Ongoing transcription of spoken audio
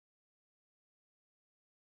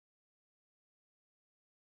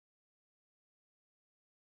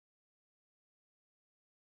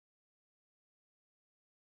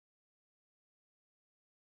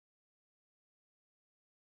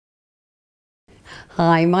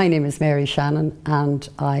Hi, my name is Mary Shannon, and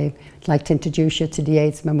I'd like to introduce you to the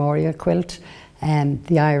AIDS Memorial Quilt,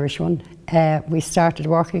 the Irish one. We started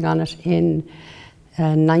working on it in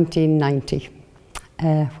 1990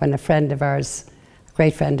 when a friend of ours, a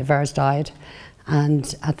great friend of ours, died,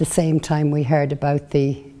 and at the same time we heard about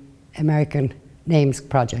the American Names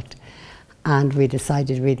Project, and we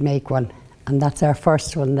decided we'd make one, and that's our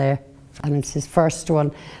first one there. And it's his first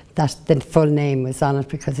one that the full name was on it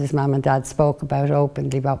because his mum and dad spoke about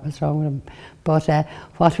openly what was wrong with him. But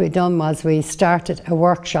what we done was we started a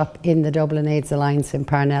workshop in the Dublin AIDS Alliance in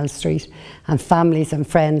Parnell Street, and families and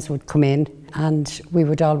friends would come in and we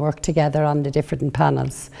would all work together on the different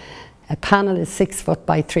panels. A panel is 6 foot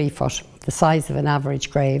by 3 foot, the size of an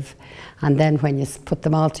average grave, and then when you put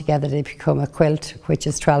them all together they become a quilt, which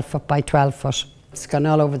is 12 foot by 12 foot. It's gone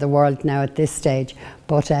all over the world now at this stage,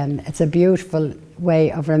 but it's a beautiful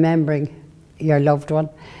way of remembering your loved one,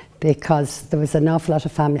 because there was an awful lot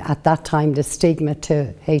of family at that time. The stigma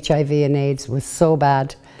to HIV and AIDS was so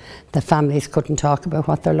bad the families couldn't talk about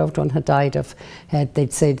what their loved one had died of.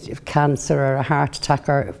 They'd say cancer or a heart attack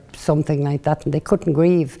or something like that, and they couldn't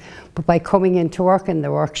grieve. But by coming in to work in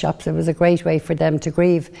the workshops, it was a great way for them to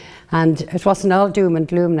grieve. And it wasn't all doom and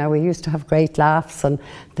gloom now. We used to have great laughs and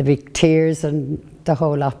the big tears and the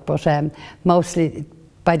whole lot, but mostly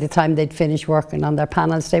by the time they'd finish working on their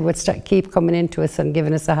panels, they would keep coming into us and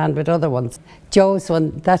giving us a hand with other ones. Joe's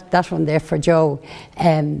one, that one there for Joe,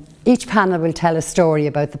 each panel will tell a story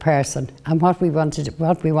about the person, and what we wanted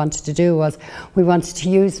to do was we wanted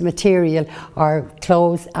to use material or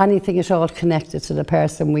clothes, anything at all connected to the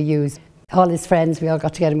person we used. All his friends, we all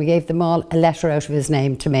got together and we gave them all a letter out of his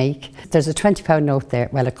name to make. There's a £20 note there,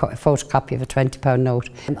 well, a photocopy of a £20 note.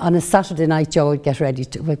 On a Saturday night, Joe would get ready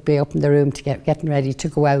would be up in the room to getting ready to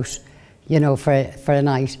go out, you know, for a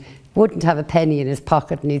night. Wouldn't have a penny in his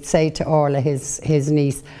pocket, and he'd say to Orla, his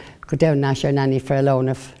niece, go down and ask your nanny for a loan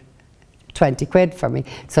of 20 quid for me.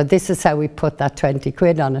 So this is how we put that 20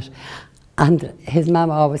 quid on it. And his mum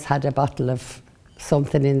always had a bottle of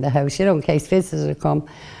something in the house, you know, in case visitors would come.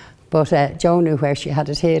 But Joe knew where she had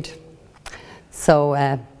it hid. So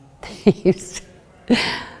he used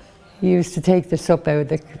to take the sup out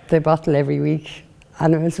of the bottle every week.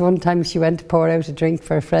 And it was one time she went to pour out a drink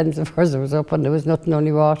for friends of hers that was up, and there was nothing,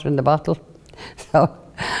 only water in the bottle. So,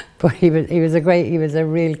 but he was a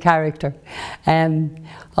real character.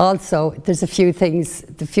 Also, there's a few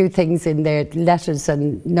things in there, letters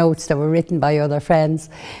and notes that were written by other friends.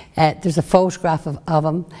 There's a photograph of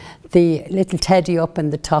him. The little teddy up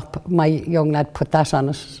in the top, my young lad put that on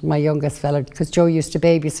it, my youngest fella, because Joe used to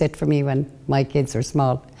babysit for me when my kids were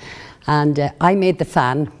small. And I made the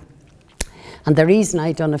fan. And the reason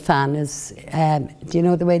I done a fan is, do you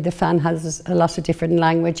know the way the fan has a lot of different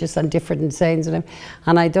languages and different designs in him?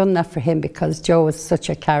 And I done that for him because Joe was such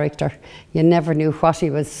a character. You never knew what he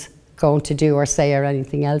was going to do or say or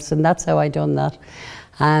anything else, and that's how I done that.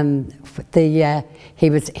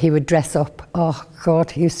 He would dress up. Oh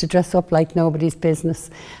God, he used to dress up like nobody's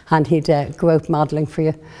business, and he'd go out modelling for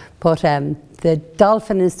you. But the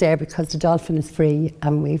dolphin is there because the dolphin is free,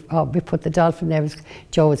 and we put the dolphin there because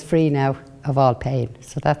Joe is free now of all pain.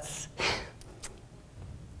 So that's.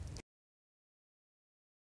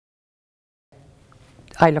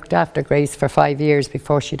 I looked after Grace for 5 years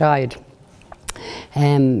before she died.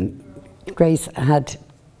 Grace had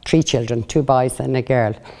 3 children, 2 boys and a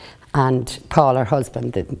girl, and Paul, her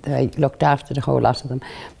husband, I looked after the whole lot of them.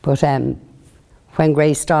 But when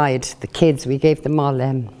Grace died, the kids, we gave them all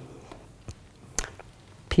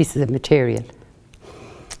pieces of material.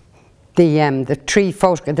 The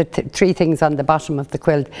 3 things on the bottom of the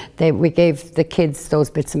quilt, we gave the kids those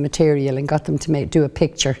bits of material and got them to do a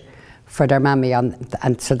picture for their mammy,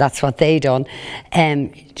 and so that's what they done.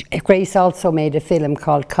 Grace also made a film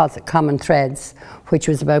called Common Threads, which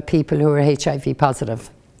was about people who were HIV positive,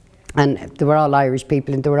 and they were all Irish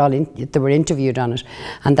people, and they were interviewed on it,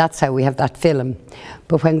 and that's how we have that film.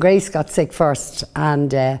 But when Grace got sick first,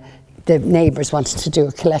 and the neighbours wanted to do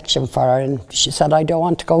a collection for her, and she said, I don't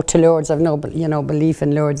want to go to Lourdes, I've no belief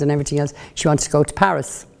in Lourdes and everything else. She wants to go to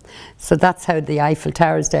Paris. So that's how the Eiffel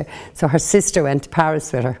Tower is there. So her sister went to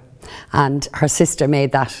Paris with her, and her sister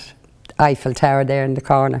made that Eiffel Tower there in the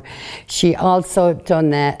corner. She also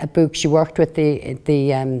done a book. She worked with the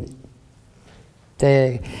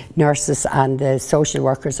nurses and the social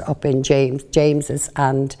workers up in James's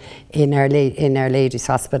and in Our Lady's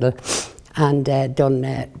Hospital, and done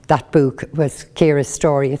that book was Ciara's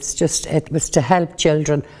story. It was to help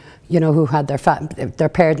children, you know, who had their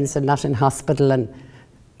parents are not in hospital, and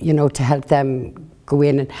you know, to help them go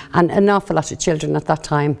in, and an awful lot of children at that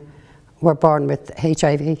time were born with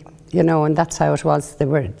HIV. you know, and that's how it was.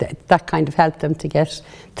 That kind of helped them to get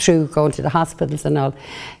through going to the hospitals and all.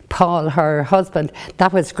 Paul, her husband,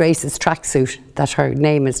 that was Grace's tracksuit that her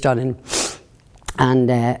name is done in.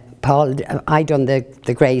 And Paul, I done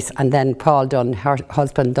the Grace, and then Paul done, her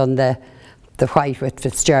husband done the white with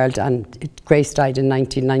Fitzgerald, and Grace died in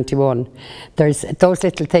 1991. There's those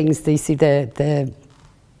little things, you see the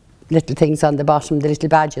little things on the bottom, the little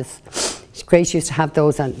badges. Grace used to have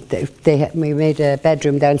those, and we made a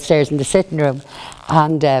bedroom downstairs in the sitting room,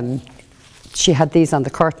 and she had these on the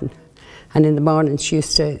curtain. And in the morning, she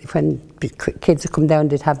used to, when kids would come down,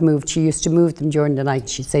 they'd have moved, she used to move them during the night.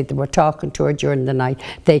 She'd say they were talking to her during the night.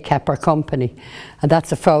 They kept her company. And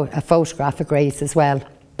that's a photograph of Grace as well.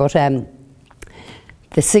 But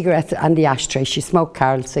the cigarettes and the ashtray, she smoked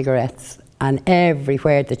Carol cigarettes. And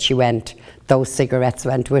everywhere that she went, those cigarettes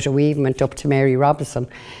went with her. We even went up to Mary Robinson,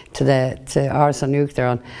 to Arson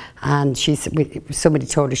Nucleon, and somebody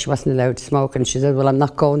told her she wasn't allowed to smoke, and she said, well, I'm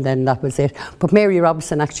not going then, that was it. But Mary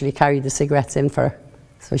Robinson actually carried the cigarettes in for her.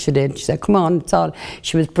 So she did. She said, come on, it's all.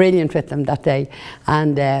 She was brilliant with them that day.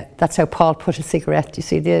 And that's how Paul put a cigarette, you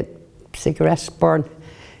see the cigarette burn,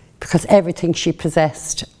 because everything she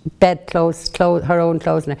possessed, bedclothes, her own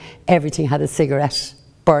clothes, and everything had a cigarette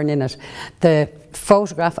burn in it. The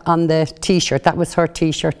photograph on the t-shirt, that was her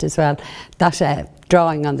t-shirt as well. That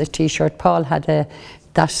drawing on the t-shirt, Paul had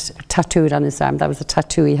that tattooed on his arm. That was a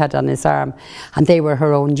tattoo he had on his arm, and they were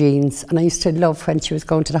her own jeans. And I used to love when she was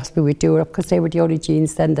going to the hospital, we'd do her up, because they were the only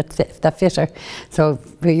jeans then that fit her. So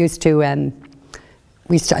we used to I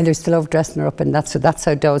used to love dressing her up, and that's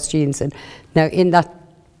how those jeans. And now in that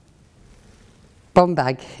bum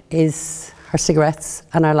bag is her cigarettes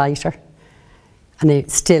and her lighter, and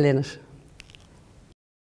it's still in it.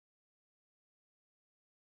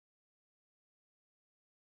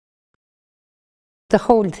 The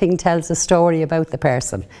whole thing tells a story about the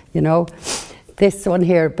person, you know. This one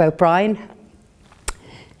here about Brian.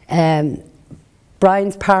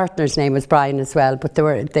 Brian's partner's name was Brian as well, but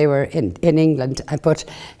they were in England. But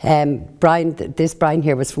this Brian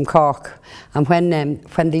here was from Cork, and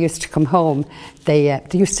when they used to come home, they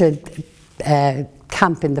used to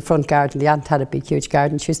camp in the front garden. The aunt had a big, huge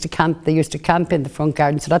garden. She used to camp. They used to camp in the front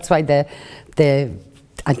garden, so that's why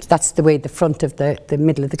and that's the way the front of the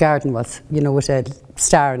middle of the garden was, you know, with a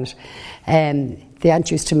star in it. The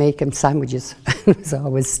aunt used to make him sandwiches. It was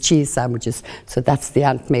always cheese sandwiches. So that's the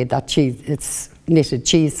aunt made that cheese. It's knitted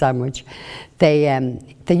cheese sandwich. They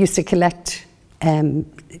used to collect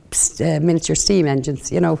miniature steam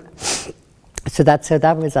engines, you know. So that's how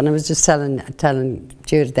that was. And I was just telling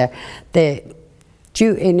Jude there,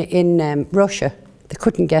 in Russia, they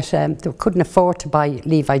couldn't afford to buy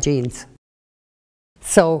Levi jeans.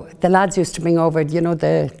 So the lads used to bring over, you know,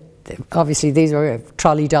 obviously these were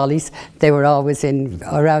trolley dollies. They were always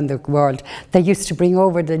around the world. They used to bring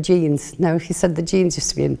over the jeans. Now, he said the jeans used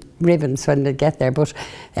to be in ribbons when they'd get there, but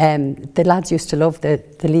the lads used to love the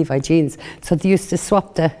Levi jeans. So they used to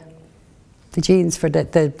swap the jeans for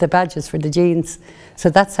the badges for the jeans. So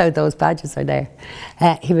that's how those badges are there.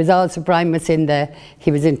 Brian was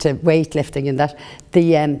he was into weightlifting and that.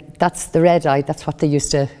 That's the red eye, that's what they used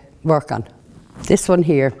to work on. This one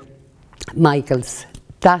here, Michael's,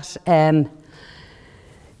 that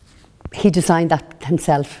he designed that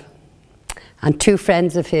himself. And two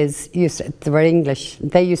friends of his they were English.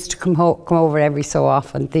 They used to come over every so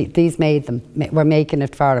often. These were making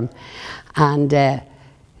it for him, and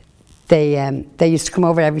they used to come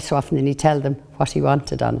over every so often, and he'd tell them what he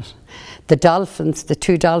wanted on it. The dolphins, the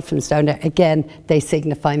two dolphins down there, again, they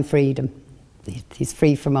signify freedom. He's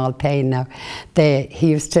free from all pain now. He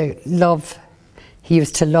used to love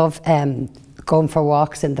going for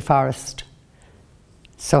walks in the forest.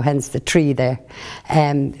 So hence the tree there.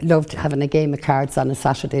 Loved having a game of cards on a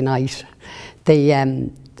Saturday night.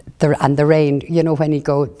 And the rain, you know, when you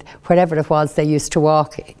go, wherever it was they used to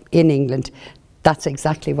walk in England, that's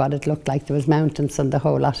exactly what it looked like. There was mountains and the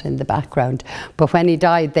whole lot in the background. But when he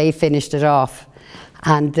died, they finished it off.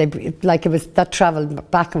 And that travelled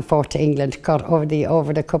back and forth to England, got over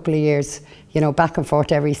the couple of years, you know, back and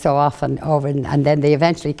forth every so often over, and then they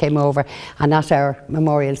eventually came over, and at our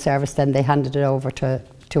memorial service then they handed it over to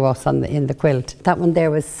us in the quilt. That one there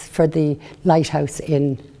was for the lighthouse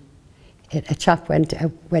a chap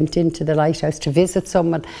went into the lighthouse to visit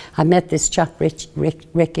someone. I met this chap,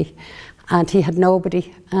 Ricky, and he had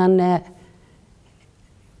nobody, and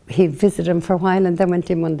he visited him for a while and then went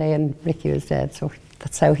in one day and Ricky was dead, so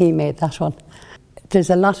that's how he made that one. There's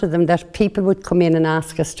a lot of them that people would come in and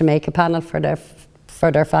ask us to make a panel for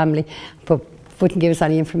their family, but wouldn't give us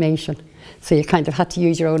any information. So you kind of had to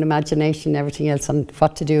use your own imagination and everything else on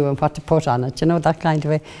what to do and what to put on it, you know, that kind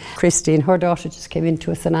of way. Christine, her daughter, just came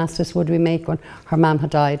into us and asked us, would we make one? Her mum had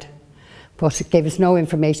died, but it gave us no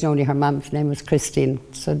information, only her mum's name was Christine.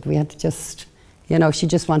 So we had to just, you know, she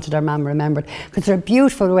just wanted her mum remembered. Because they're a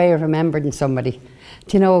beautiful way of remembering somebody.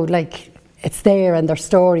 Do you know, like, it's there and their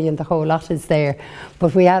story and the whole lot is there.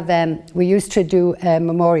 But we have, we used to do a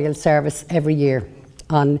memorial service every year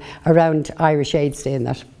around Irish AIDS Day and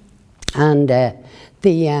that.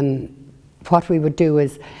 And what we would do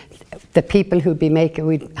is the people who'd be making,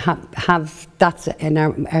 we'd have that in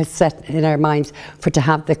our set in our minds to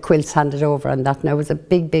have the quilts handed over and that. And it was a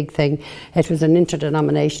big thing. It was an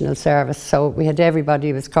interdenominational service, so we had everybody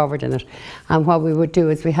who was covered in it. And what we would do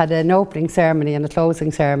is we had an opening ceremony and a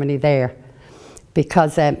closing ceremony there,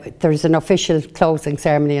 because there's an official closing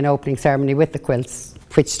ceremony and opening ceremony with the quilts,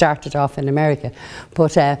 which started off in America.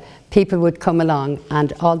 But people would come along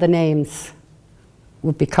and all the names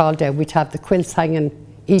would be called out. We'd have the quilts hanging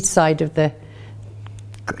each side of the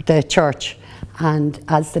church, and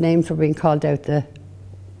as the names were being called out, the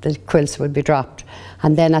quilts would be dropped.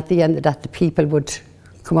 And then at the end of that, the people would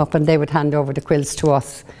come up and they would hand over the quilts to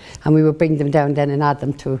us, and we would bring them down then and add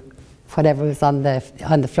them to whatever was on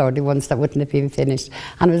the floor, the ones that wouldn't have been finished.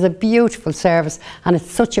 And it was a beautiful service, and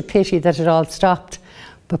it's such a pity that it all stopped.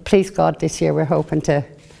 But please God, this year we're hoping to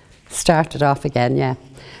start it off again, yeah.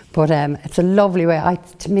 But it's a lovely way,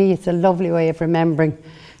 to me it's a lovely way of remembering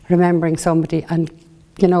somebody, and,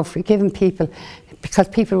 you know, forgiving people, because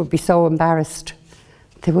people would be so embarrassed.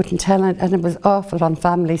 They wouldn't tell it, and it was awful on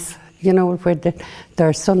families, you know, where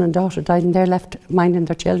their son and daughter died and they're left minding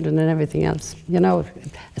their children and everything else. You know,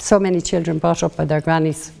 so many children brought up by their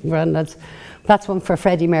grannies and granddads. That's one for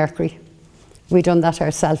Freddie Mercury. We done that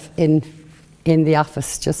ourselves in the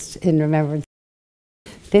office, just in remembrance.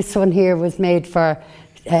 This one here was made for,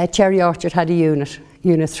 Cherry Orchard had a unit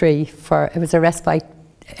 3, it was a respite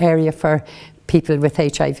area for people with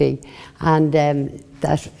HIV. And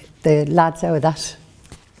the lads out of that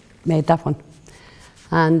made that one.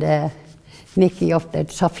 And Nicky up at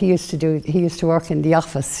the top, he used to work in the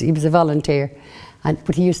office. He was a volunteer,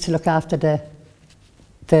 but he used to look after the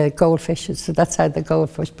goldfishes. So that's how the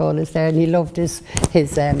goldfish bowl is there. And he loved his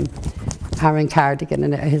Aran cardigan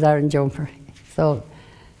and his Aran jumper. So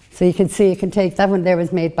you can see, you can take that one there,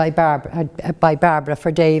 was made by Barbara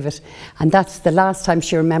for David, and that's the last time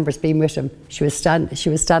she remembers being with him. She was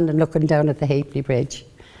standing looking down at the Halfpenny Bridge.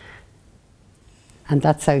 And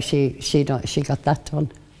that's how she got that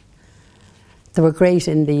done. They were great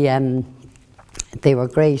in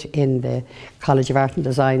the College of Art and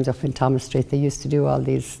Designs up in Thomas Street. They used to do all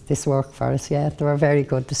this work for us. Yeah, they were very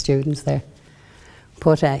good, the students there.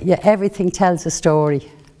 But yeah, everything tells a story,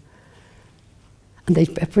 and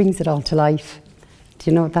it brings it all to life. Do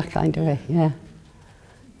you know, that kind of way? Yeah.